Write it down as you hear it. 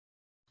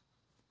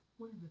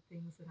One of the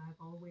things that I've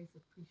always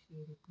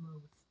appreciated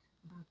most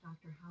about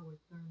Dr. Howard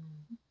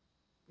Thurman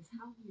is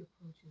how he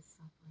approaches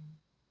suffering,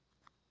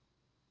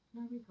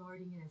 not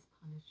regarding it as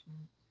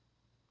punishment,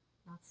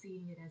 not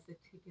seeing it as a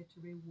ticket to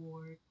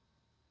reward.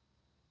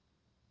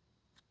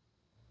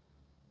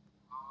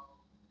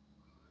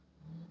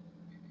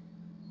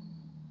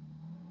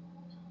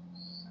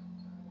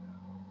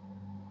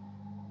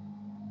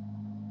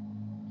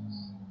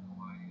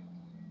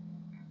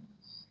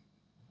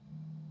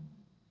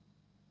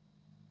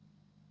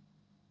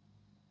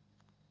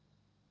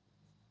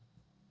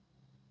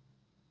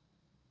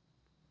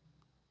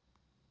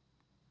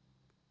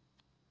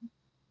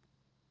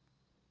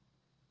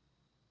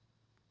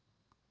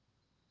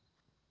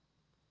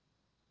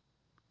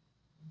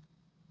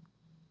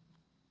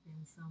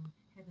 In some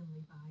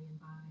heavenly by and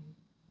by,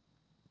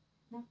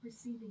 not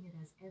perceiving it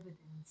as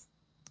evidence.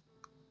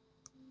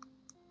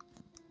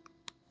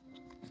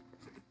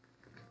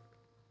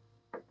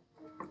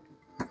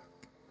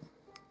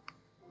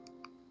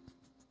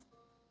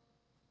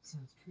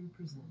 Sounds True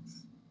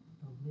presents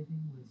The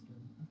Living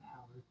Wisdom of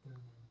Howard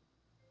Thurman,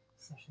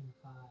 Session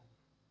 5,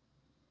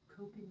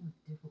 Coping with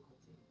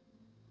Difficulty,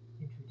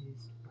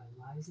 introduced by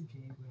Liza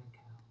J.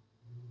 Brankow.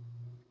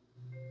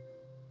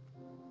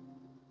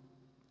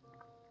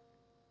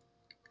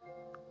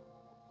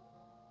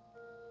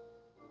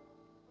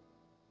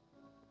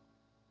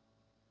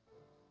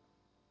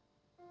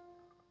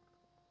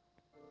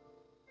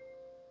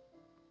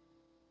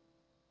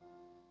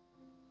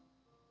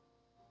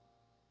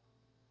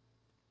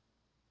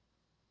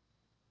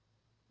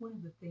 One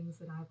of the things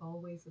that I've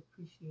always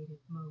appreciated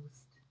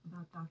most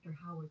about Dr.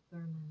 Howard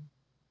Thurman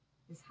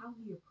is how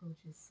he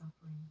approaches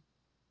suffering,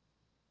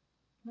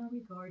 not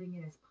regarding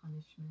it as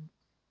punishment,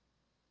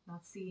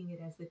 not seeing it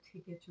as a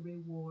ticket to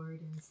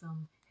reward in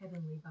some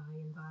heavenly by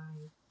and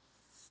by,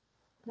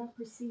 not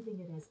perceiving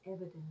it as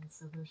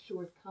evidence of a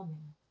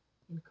shortcoming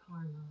in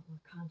karma or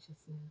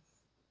consciousness,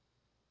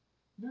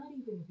 not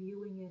even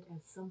viewing it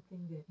as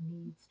something that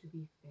needs to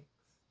be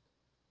fixed.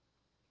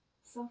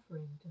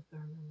 Suffering, to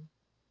Thurman,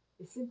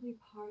 is simply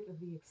part of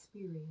the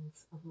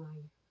experience of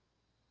life.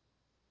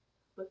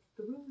 But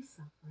through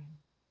suffering,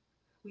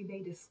 we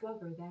may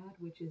discover that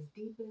which is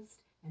deepest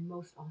and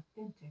most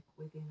authentic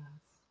within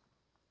us.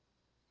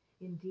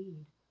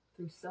 Indeed,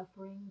 through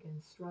suffering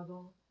and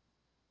struggle,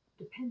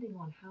 depending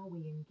on how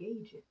we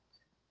engage it,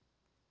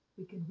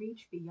 we can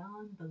reach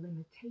beyond the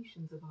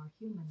limitations of our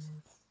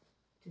humanness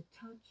to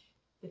touch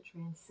the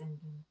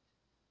transcendent.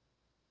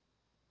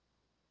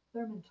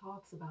 Thurman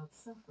talks about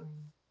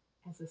suffering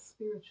as a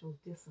spiritual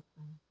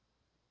discipline,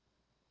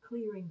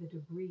 clearing the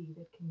debris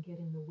that can get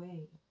in the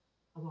way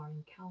of our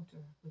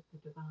encounter with the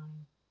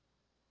divine.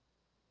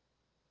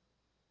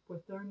 For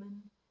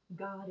Thurman,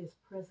 God is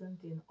present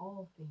in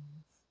all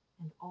things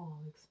and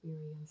all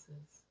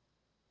experiences,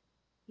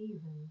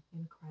 even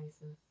in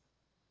crisis.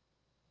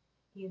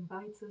 He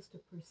invites us to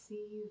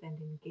perceive and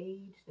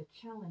engage the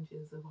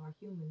challenges of our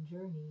human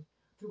journey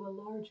through a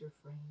larger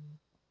frame,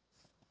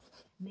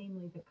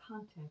 namely the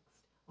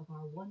context of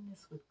our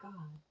oneness with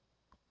God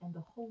and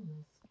the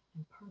wholeness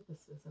and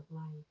purposes of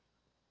life.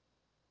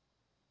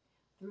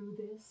 Through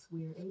this,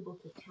 we are able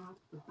to tap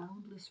the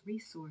boundless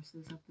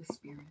resources of the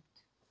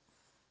Spirit,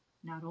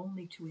 not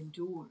only to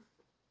endure,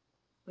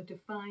 but to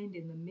find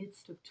in the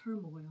midst of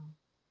turmoil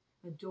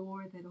a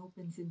door that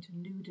opens into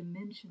new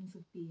dimensions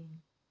of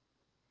being,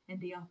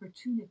 and the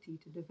opportunity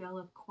to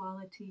develop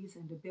qualities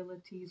and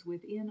abilities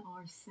within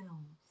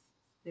ourselves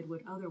that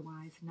would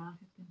otherwise not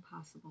have been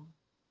possible.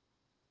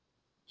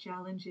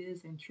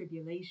 Challenges and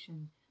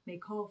tribulation may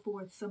call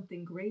forth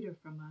something greater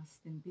from us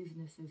than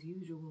business as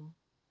usual,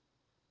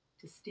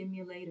 to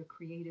stimulate a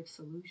creative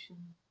solution,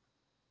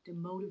 to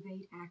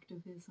motivate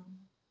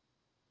activism,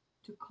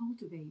 to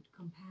cultivate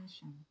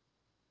compassion,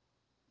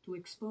 to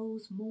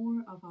expose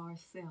more of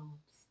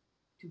ourselves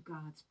to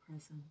God's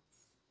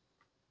presence.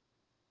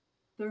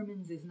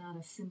 Thurman's is not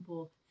a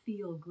simple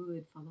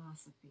feel-good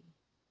philosophy.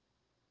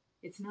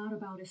 It's not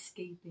about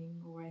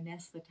escaping or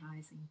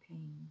anesthetizing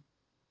pain,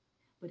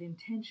 but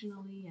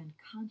intentionally and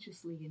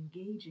consciously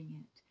engaging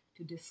it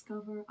to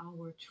discover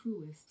our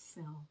truest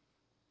self.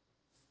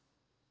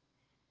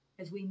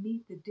 As we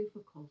meet the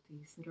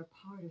difficulties that are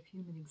part of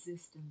human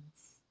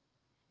existence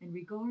and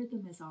regard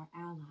them as our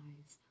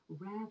allies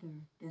rather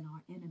than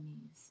our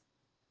enemies,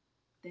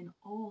 then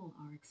all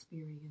our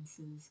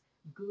experiences,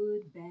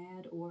 good,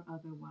 bad, or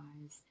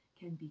otherwise,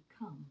 can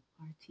become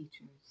our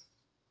teachers.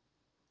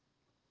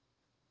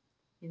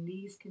 In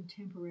these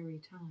contemporary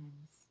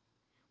times,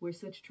 where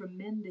such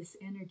tremendous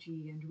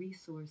energy and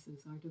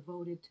resources are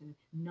devoted to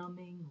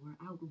numbing or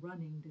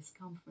outrunning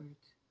discomfort,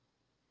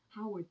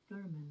 Howard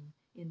Thurman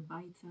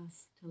invites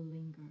us to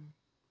linger,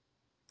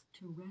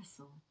 to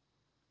wrestle,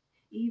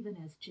 even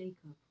as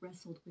Jacob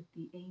wrestled with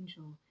the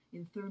angel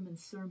in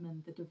Thurman's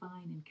sermon, The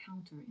Divine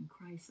Encounter in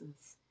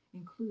Crisis,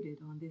 included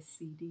on this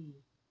CD.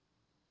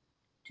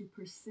 To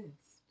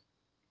persist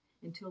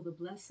until the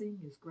blessing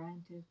is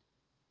granted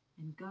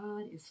and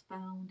God is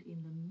found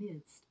in the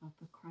midst of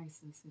the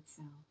crisis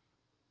itself.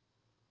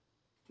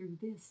 Through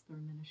this,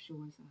 Thurman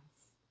assures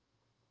us,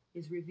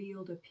 is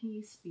revealed a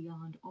peace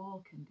beyond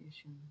all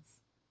conditions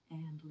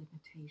and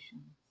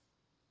limitations.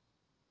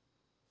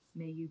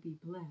 May you be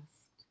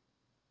blessed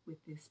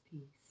with this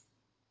peace.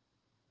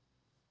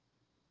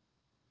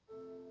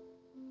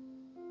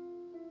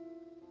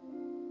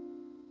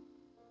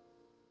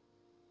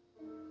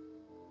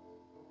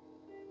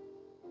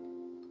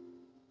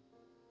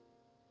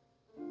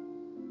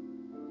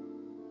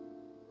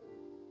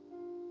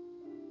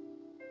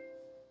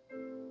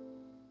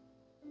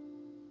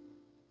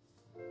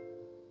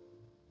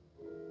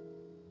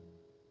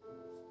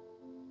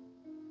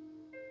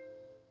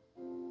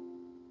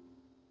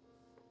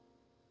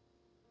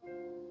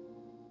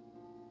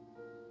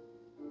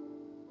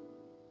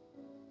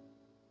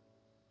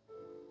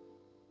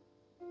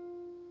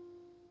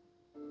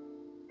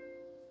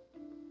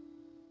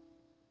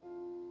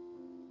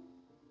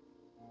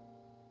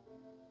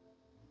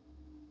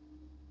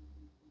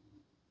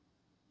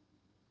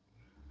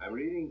 I'm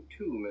reading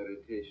two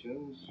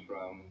meditations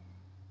from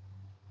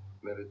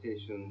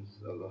Meditations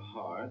of the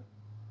Heart,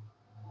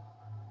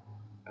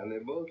 and they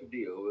both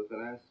deal with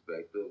an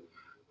aspect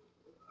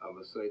of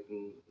a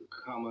certain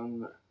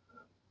common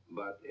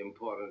but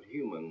important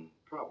human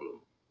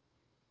problem.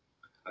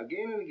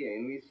 Again and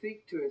again, we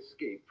seek to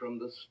escape from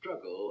the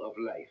struggle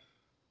of life.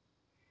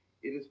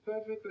 It is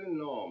perfectly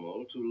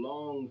normal to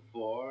long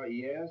for,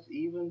 yes,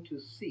 even to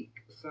seek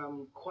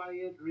some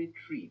quiet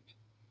retreat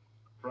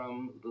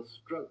from the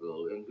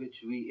struggle in which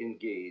we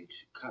engage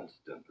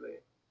constantly.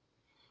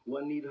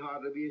 One need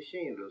hardly be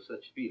ashamed of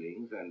such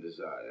feelings and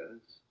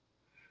desires.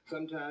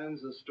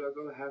 Sometimes the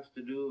struggle has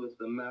to do with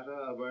the matter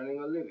of earning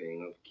a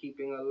living, of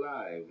keeping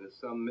alive with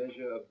some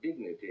measure of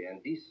dignity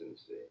and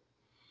decency.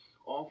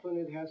 Often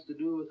it has to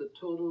do with a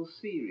total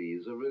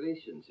series of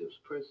relationships,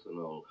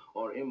 personal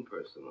or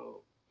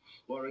impersonal.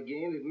 Or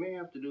again, it may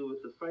have to do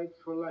with the fight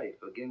for life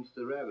against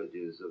the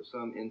ravages of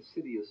some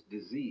insidious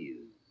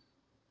disease.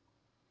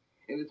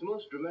 In its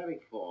most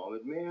dramatic form,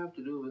 it may have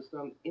to do with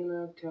some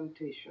inner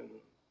temptation,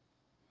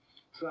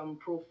 some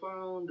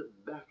profound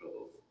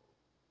battle,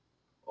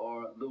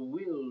 or the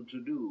will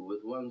to do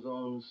with one's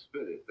own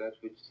spirit that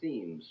which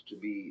seems to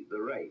be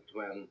the right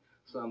when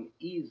some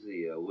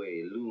easier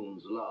way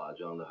looms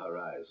large on the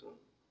horizon.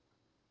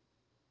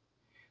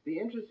 The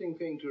interesting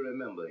thing to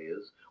remember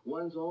is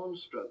one's own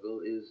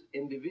struggle is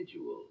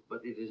individual,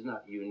 but it is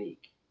not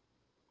unique.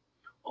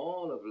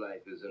 All of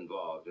life is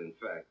involved, in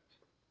fact.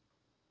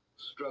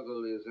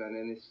 Struggle is an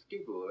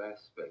inescapable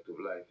aspect of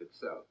life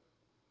itself.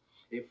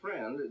 A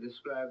friend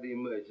described the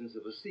emergence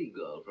of a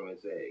seagull from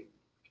its egg.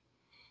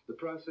 The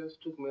process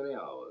took many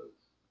hours.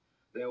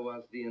 There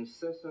was the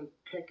incessant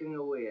pecking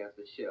away at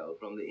the shell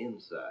from the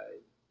inside.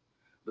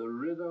 The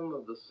rhythm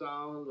of the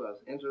sound was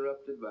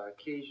interrupted by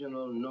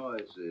occasional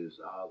noises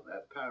of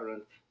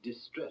apparent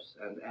distress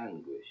and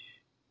anguish.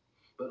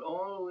 But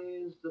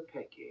always the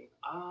pecking,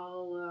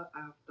 hour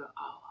after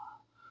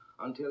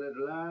hour, until at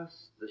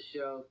last the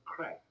shell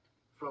cracked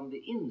from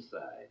the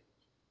inside.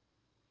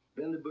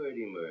 Then the bird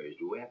emerged,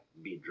 wet,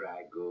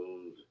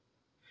 bedraggled.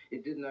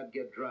 It did not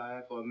get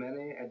dry for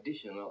many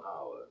additional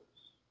hours.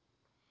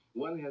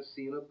 One has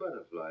seen a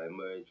butterfly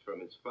emerge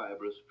from its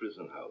fibrous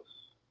prison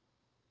house.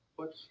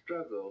 What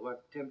struggle,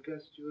 what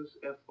tempestuous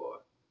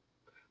effort.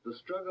 The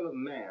struggle of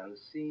man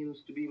seems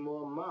to be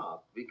more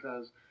marked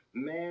because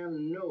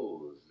man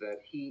knows that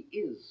he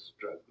is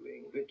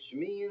struggling, which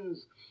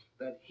means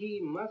that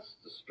he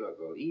must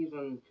struggle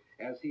even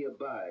as he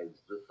abides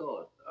the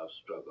thought of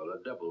struggle,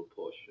 a double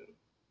portion.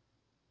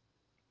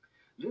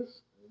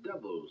 This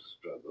double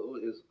struggle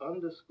is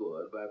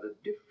underscored by the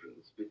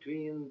difference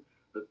between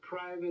the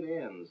private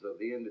ends of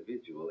the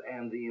individual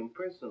and the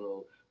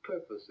impersonal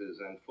purposes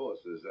and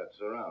forces that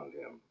surround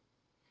him.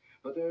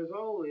 But there is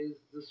always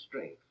the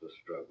strength for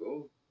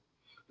struggle.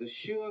 The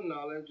sure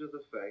knowledge of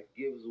the fact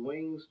gives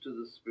wings to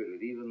the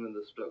spirit even when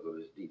the struggle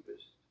is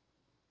deepest.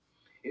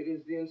 It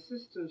is the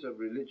insistence of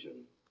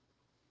religion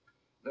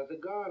that the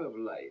God of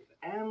life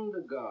and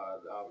the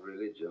God of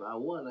religion are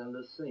one and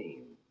the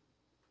same.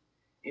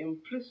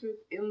 Implicit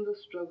in the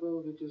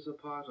struggle which is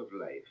a part of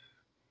life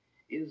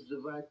is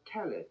the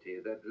vitality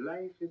that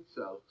life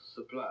itself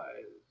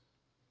supplies.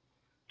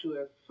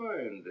 To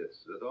affirm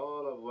this with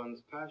all of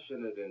one's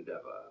passionate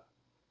endeavor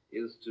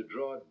is to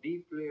draw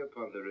deeply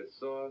upon the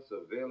resource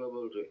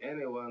available to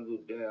anyone who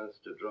dares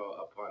to draw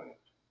upon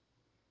it.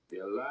 The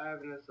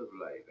aliveness of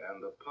life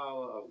and the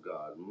power of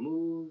God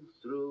move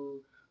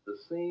through the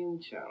same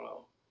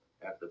channel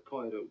at the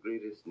point of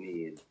greatest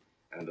need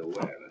and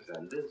awareness.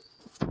 And this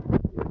is a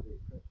precious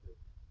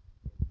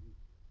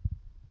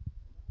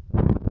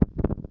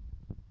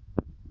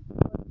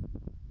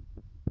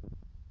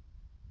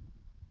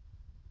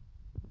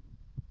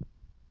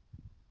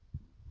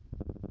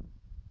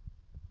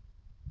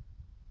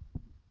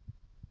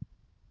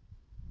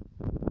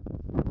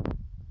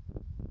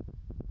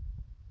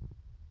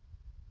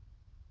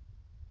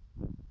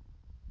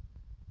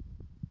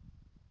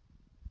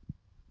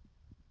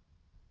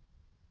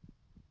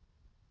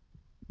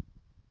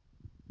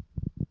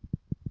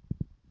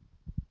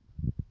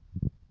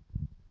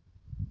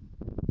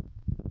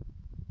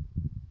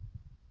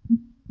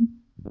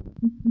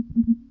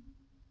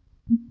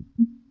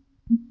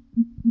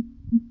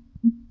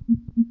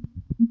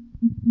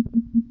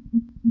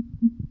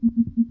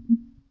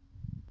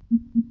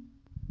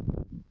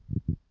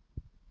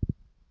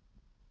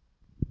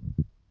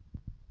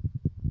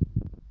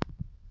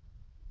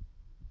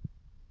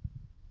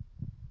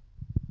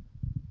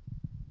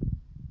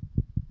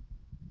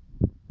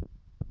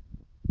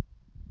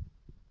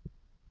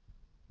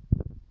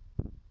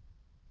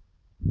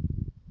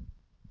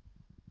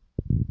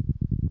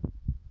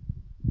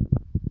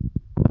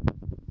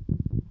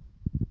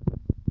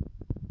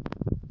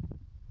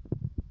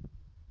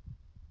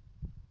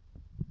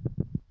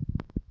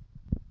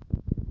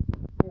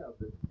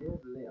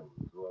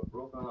limbs were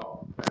broken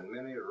off, and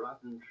many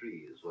rotten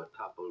trees were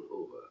toppled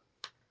over.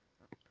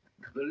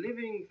 The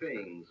living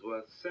things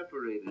were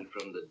separated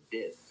from the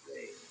dead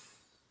things.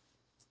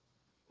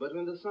 But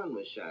when the sun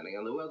was shining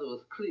and the weather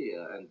was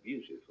clear and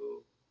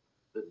beautiful,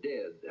 the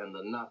dead and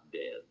the not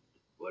dead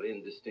were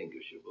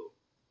indistinguishable.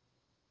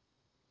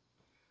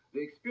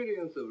 The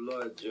experience of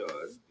Lloyd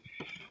George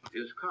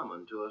is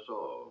common to us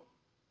all.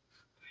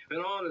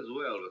 When all is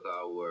well with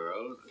our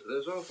world,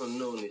 there's often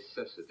no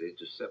necessity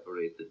to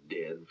separate the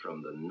dead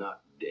from the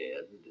not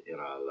dead in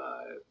our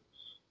lives.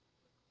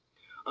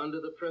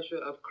 Under the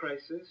pressure of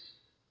crisis,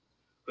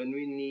 when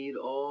we need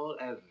all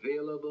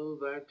available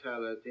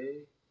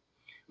vitality,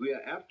 we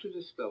are apt to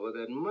discover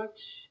that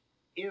much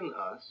in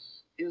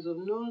us is of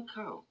no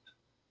account,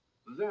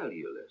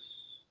 valueless.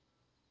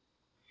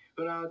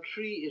 When our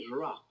tree is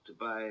rocked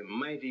by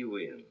mighty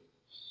winds,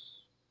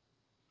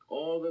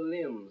 all the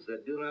limbs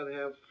that do not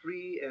have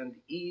free and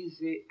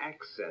easy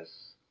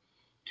access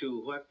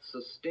to what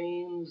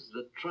sustains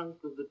the trunk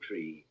of the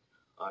tree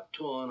are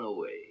torn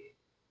away.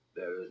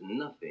 There is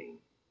nothing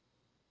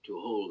to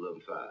hold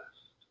them fast.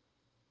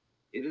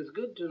 It is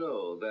good to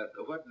know that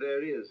what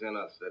there is in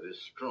us that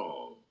is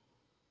strong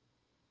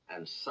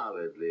and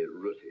solidly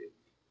rooted.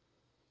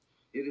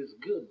 It is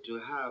good to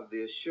have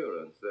the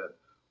assurance that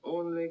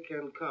only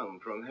can come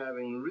from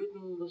having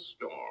ridden the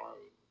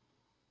storm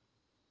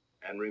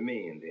and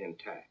remained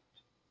intact.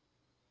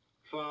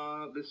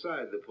 Far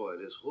beside the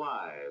point is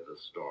why the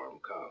storm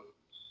comes.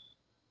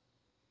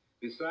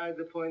 Beside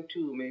the point,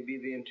 too, may be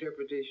the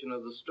interpretation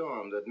of the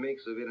storm that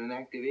makes of it an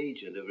active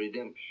agent of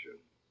redemption.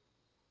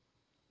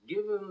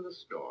 Given the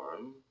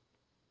storm,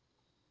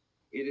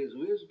 it is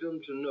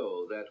wisdom to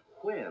know that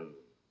when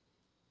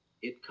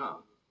it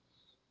comes,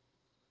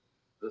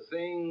 the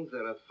things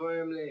that are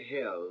firmly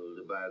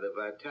held by the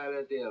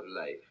vitality of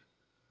life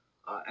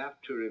are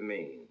apt to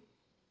remain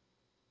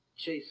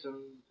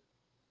chastened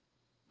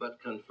but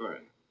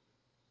confirmed,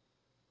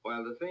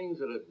 while the things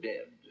that are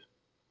dead,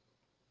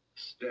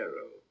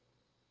 sterile,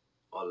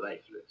 or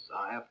lifeless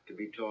are apt to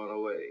be torn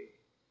away.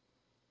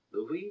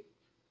 The wheat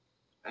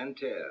and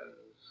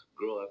tares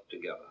grow up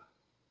together.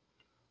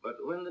 But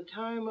when the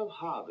time of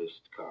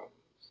harvest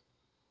comes,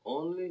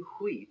 only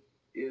wheat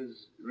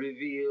is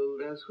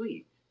revealed as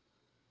wheat,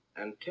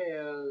 and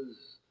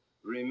tares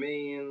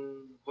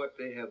remain what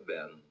they have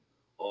been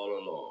all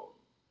along,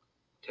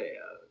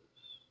 tares.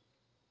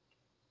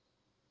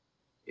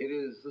 It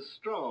is the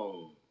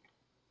strong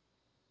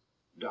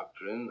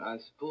doctrine, I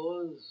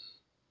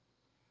suppose,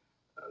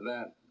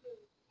 that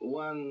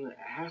one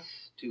has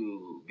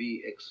to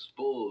be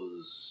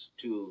exposed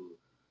to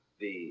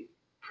the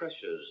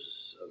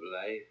pressures of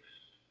life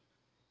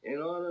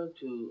in order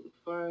to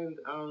find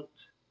out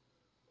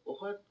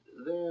what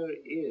there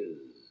is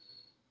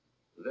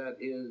that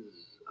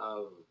is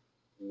of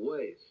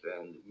worth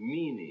and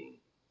meaning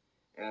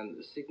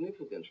and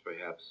significance,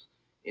 perhaps,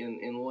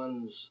 in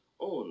one's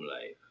own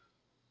life.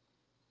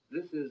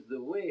 This is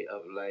the way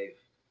of life,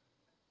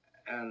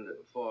 and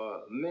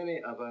for many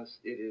of us,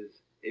 it is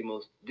a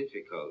most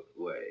difficult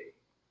way.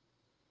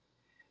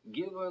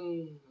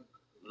 Given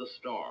the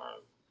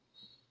storms,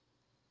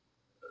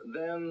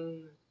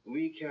 then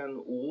we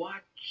can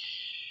watch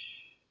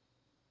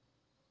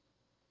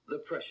the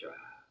pressure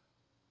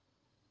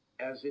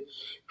as it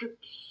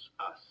strips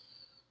us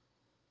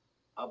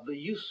of the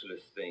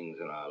useless things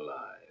in our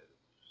lives,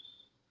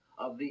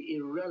 of the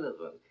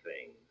irrelevant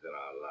things in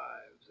our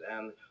lives.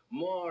 And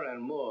more,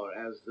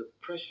 as the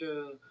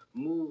pressure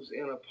moves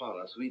in upon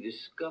us, we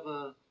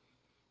discover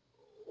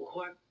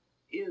what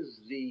is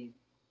the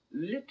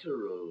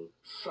literal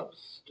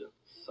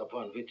substance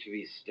upon which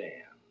we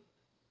stand.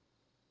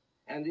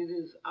 And it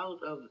is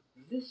out of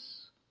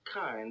this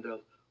kind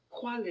of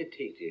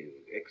qualitative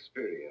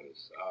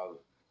experience of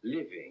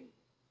living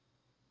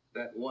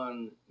that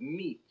one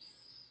meets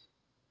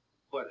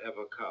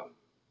whatever comes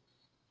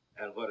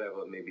and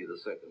whatever may be the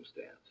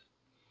circumstance.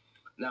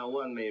 Now,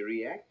 one may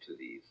react to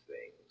these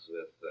things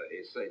with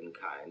a certain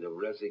kind of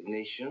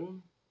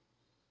resignation,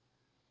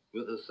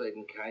 with a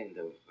certain kind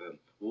of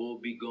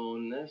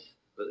woe-begoneness,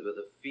 with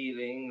a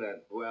feeling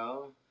that,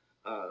 well,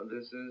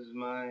 this is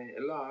my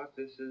lot,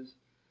 this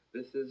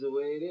is the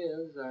way it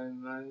is,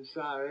 I'm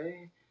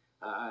sorry,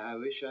 I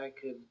wish I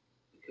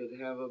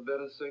could have a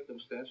better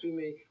circumstance. We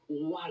may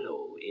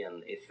wallow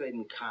in a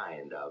certain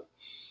kind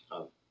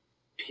of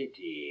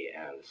pity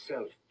and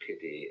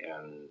self-pity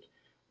and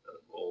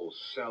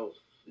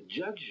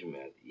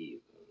self-judgment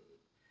even.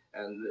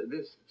 And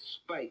this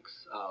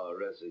spikes our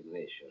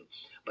resignation.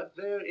 But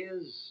there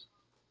is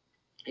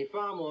a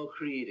far more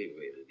creative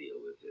way to deal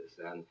with this.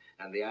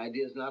 And the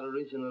idea is not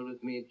original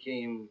with me. It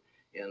came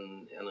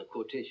in a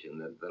quotation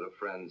that a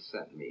friend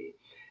sent me.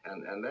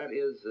 And that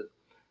is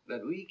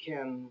that we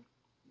can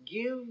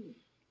give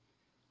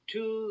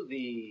to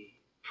the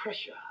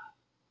pressure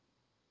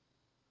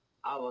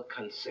our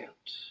consent.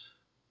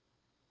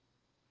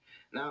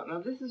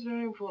 Now this is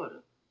very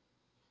important.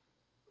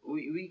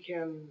 We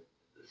can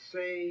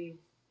say,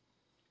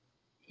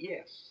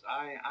 yes,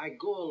 I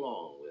go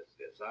along with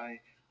this.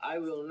 I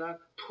will not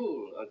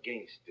pull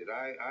against it.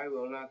 I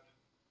will not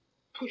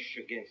push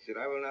against it.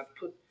 I will not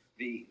put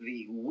the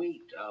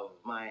weight of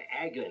my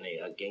agony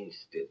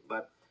against it,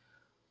 but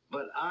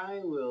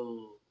I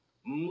will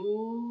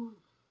move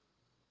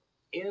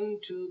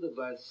into the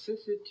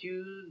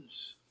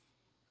vicissitudes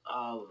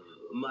of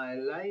my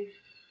life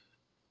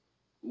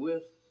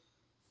with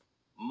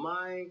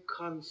my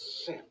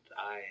consent.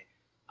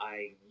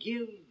 I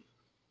give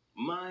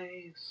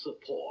my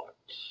support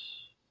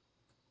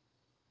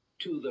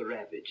to the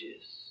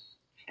ravages.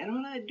 And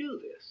when I do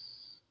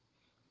this,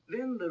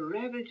 then the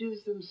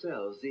ravages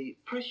themselves, the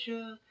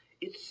pressure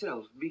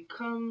itself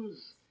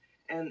becomes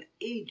an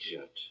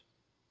agent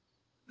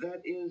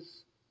that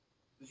is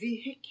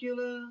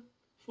vehicular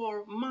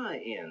for my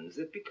ends.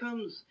 It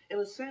becomes, in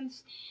a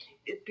sense,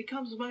 it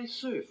becomes my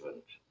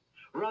servant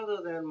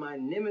rather than my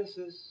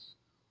nemesis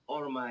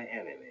or my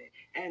enemy.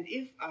 And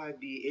if I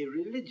be a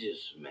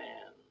religious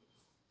man,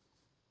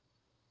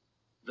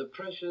 the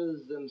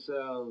pressures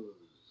themselves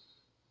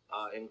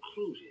are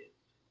included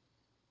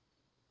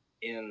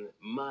in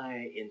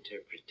my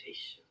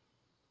interpretation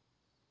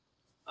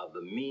of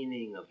the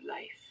meaning of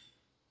life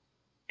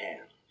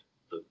and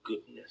the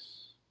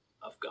goodness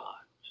of God.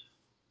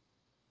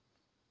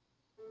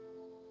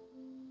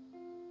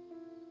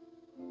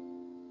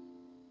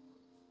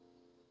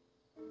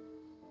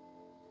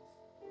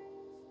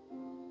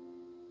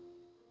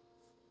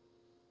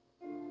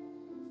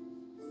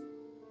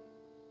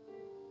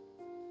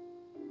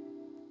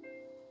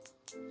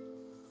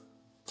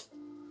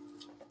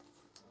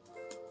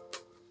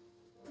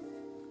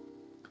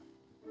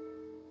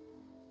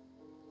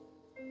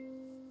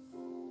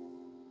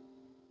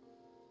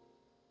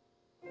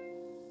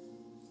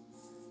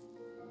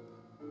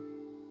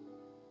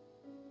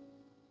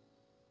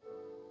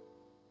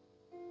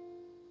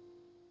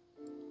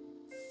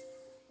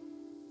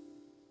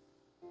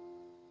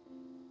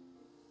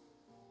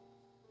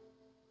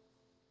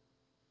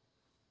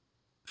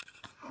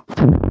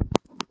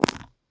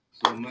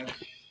 So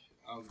much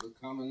of the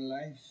common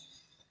life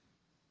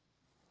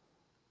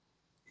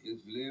is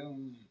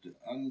lived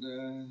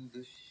under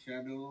the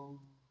shadow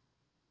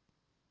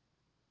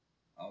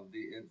of the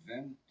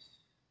event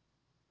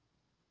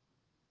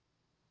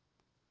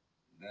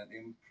that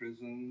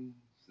imprisons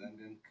and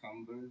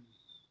encumbers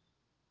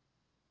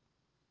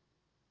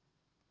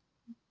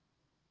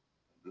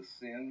the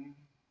sin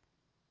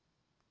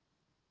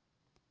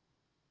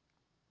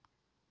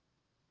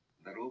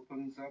that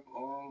opens up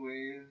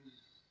always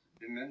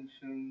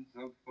dimensions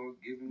of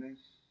forgiveness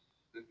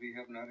that we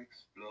have not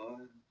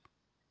explored,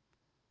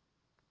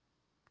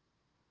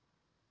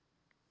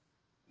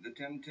 the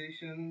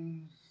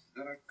temptations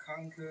that are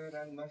conquered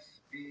and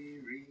must be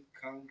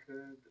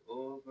reconquered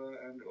over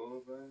and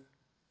over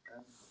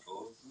and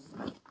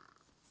over,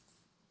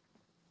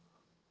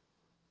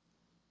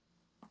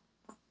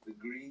 the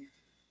grief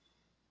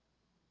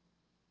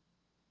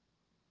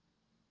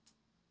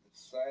that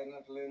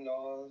silently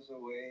gnaws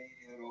away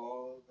at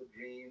all the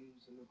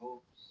dreams and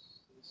hopes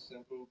and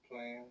simple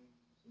plans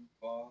and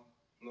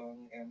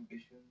far-flung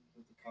ambitions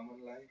of the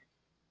common life.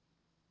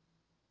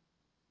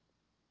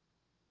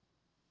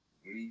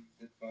 Grief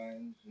that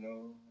finds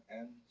no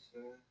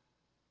answer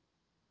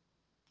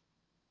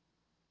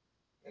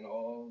in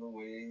all the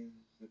ways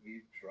that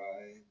we've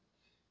tried.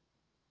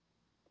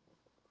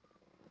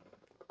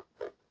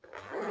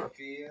 The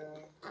fear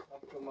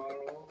of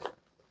tomorrow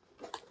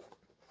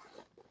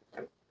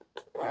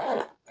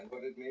and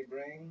what it may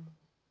bring.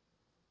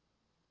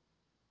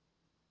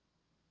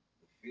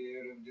 The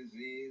fear of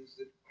disease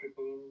that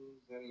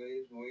cripples and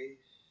lays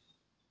waste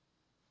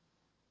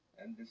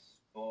and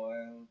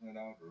despoils and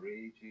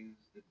outrages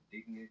the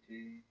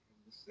dignity of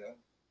the self.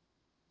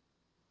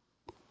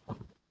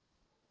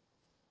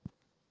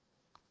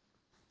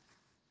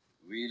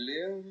 We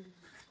live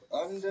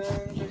under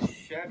the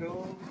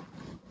shadow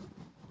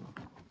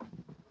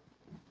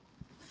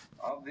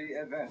of the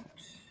event,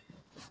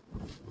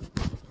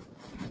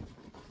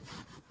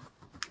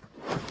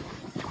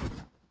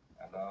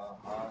 and our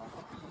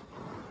hearts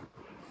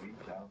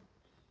reach out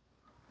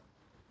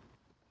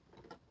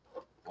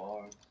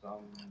for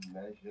some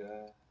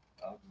measure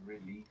of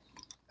release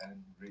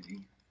and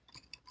relief.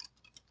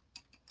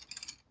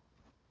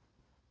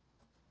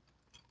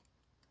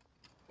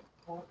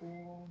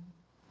 Hoping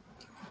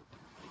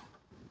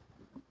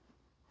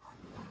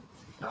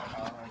that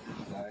our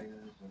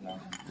desires are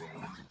not in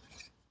vain.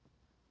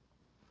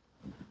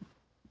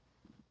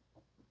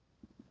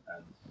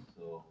 And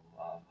so,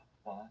 our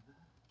Father,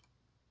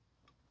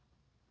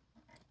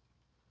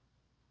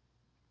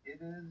 it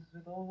is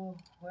with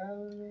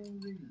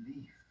overwhelming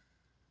relief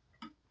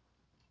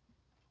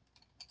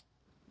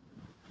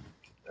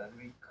that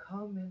we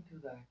come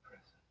into thy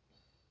presence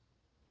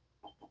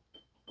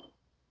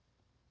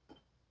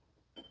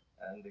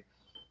and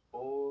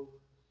expose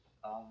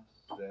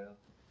ourselves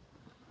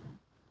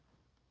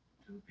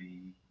to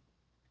thee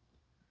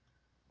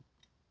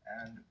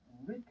and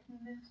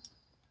witness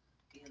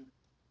in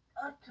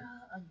utter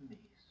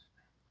amazement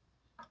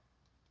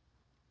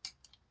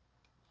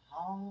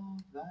how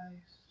thy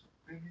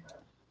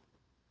Spirit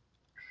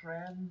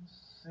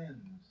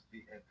transcends the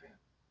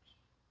event,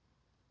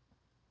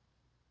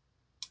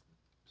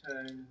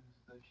 turns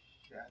the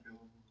shadow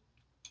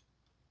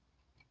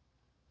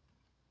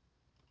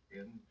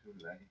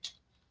into light,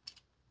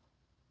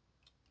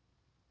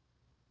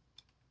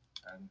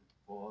 and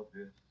for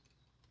this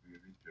we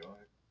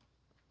rejoice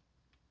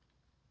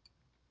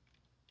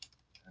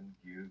and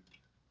give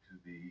to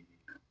thee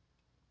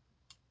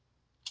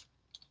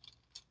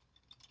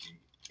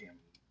the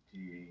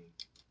emptying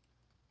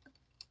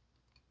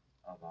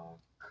of our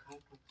cup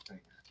of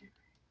thanksgiving.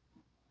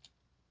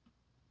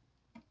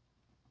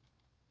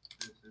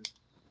 This is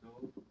so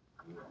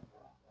good,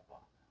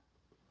 Father.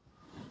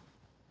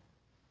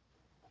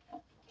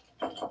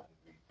 And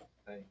we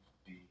thank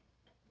thee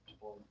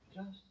for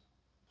just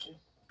this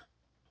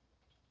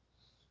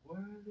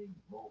swirling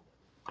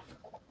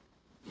moment